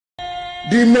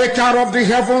the maker of the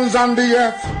heavens and the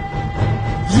earth.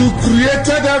 You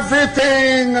created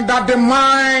everything that the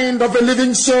mind of a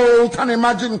living soul can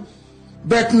imagine,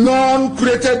 but none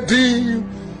created thee.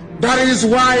 That is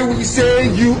why we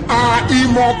say you are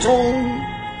immortal,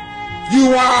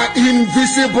 you are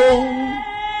invisible,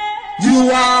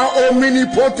 you are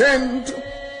omnipotent.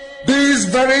 This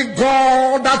very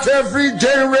God that every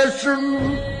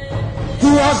generation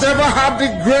who has ever had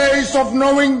the grace of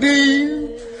knowing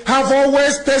thee have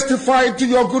always testified to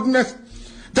your goodness.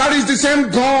 That is the same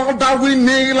God that we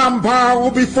kneel and bow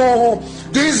before.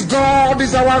 This God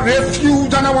is our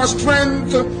refuge and our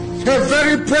strength, a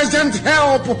very present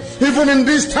help, even in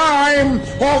this time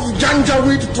of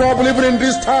Janjaweed trouble, even in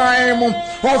this time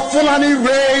of Fulani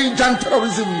rage and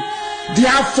terrorism.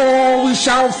 Therefore we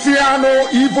shall fear no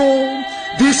evil.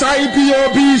 This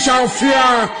IPOB shall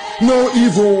fear no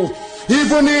evil.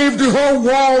 Even if the whole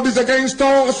world is against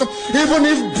us, even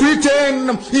if Britain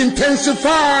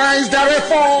intensifies their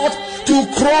effort to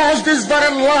crush this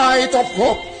very light of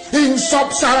hope in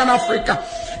sub-Saharan Africa,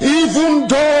 even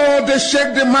though they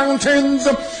shake the mountains,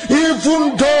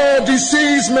 even though the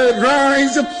seas may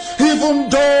rise, even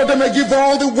though they may give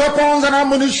all the weapons and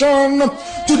ammunition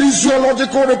to the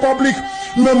Zoological Republic,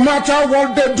 no matter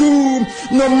what they do,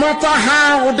 no matter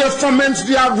how they ferment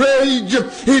their rage,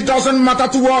 it doesn't matter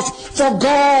to us. For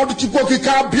God,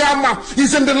 Chukokika Biama,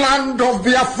 is in the land of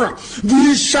Biafra.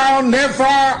 We shall never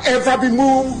ever be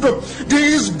moved.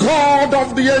 This God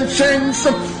of the ancients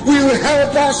will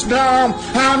help us now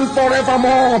and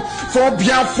forevermore. For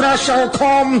Biafra shall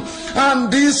come,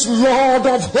 and this Lord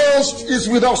of hosts is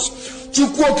with us.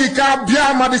 Chukwokika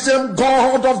Biama, the same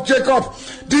God of Jacob,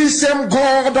 this same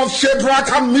God of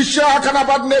Shadrach and Meshach and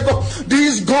Abednego,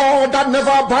 this God that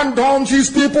never abandons his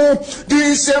people,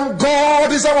 this same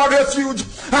God is our refuge,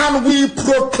 and we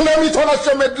proclaim it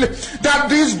unashamedly that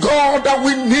this God that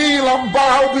we kneel and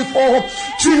bow before,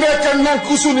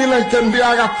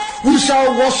 we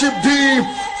shall worship thee,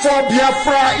 for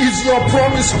Biafra is your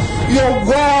promise, your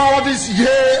word is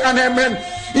yea and amen.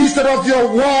 Instead of your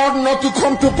word not to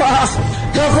come to pass,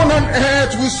 heaven and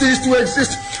earth will cease to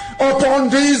exist. Upon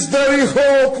this very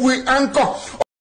hope we anchor.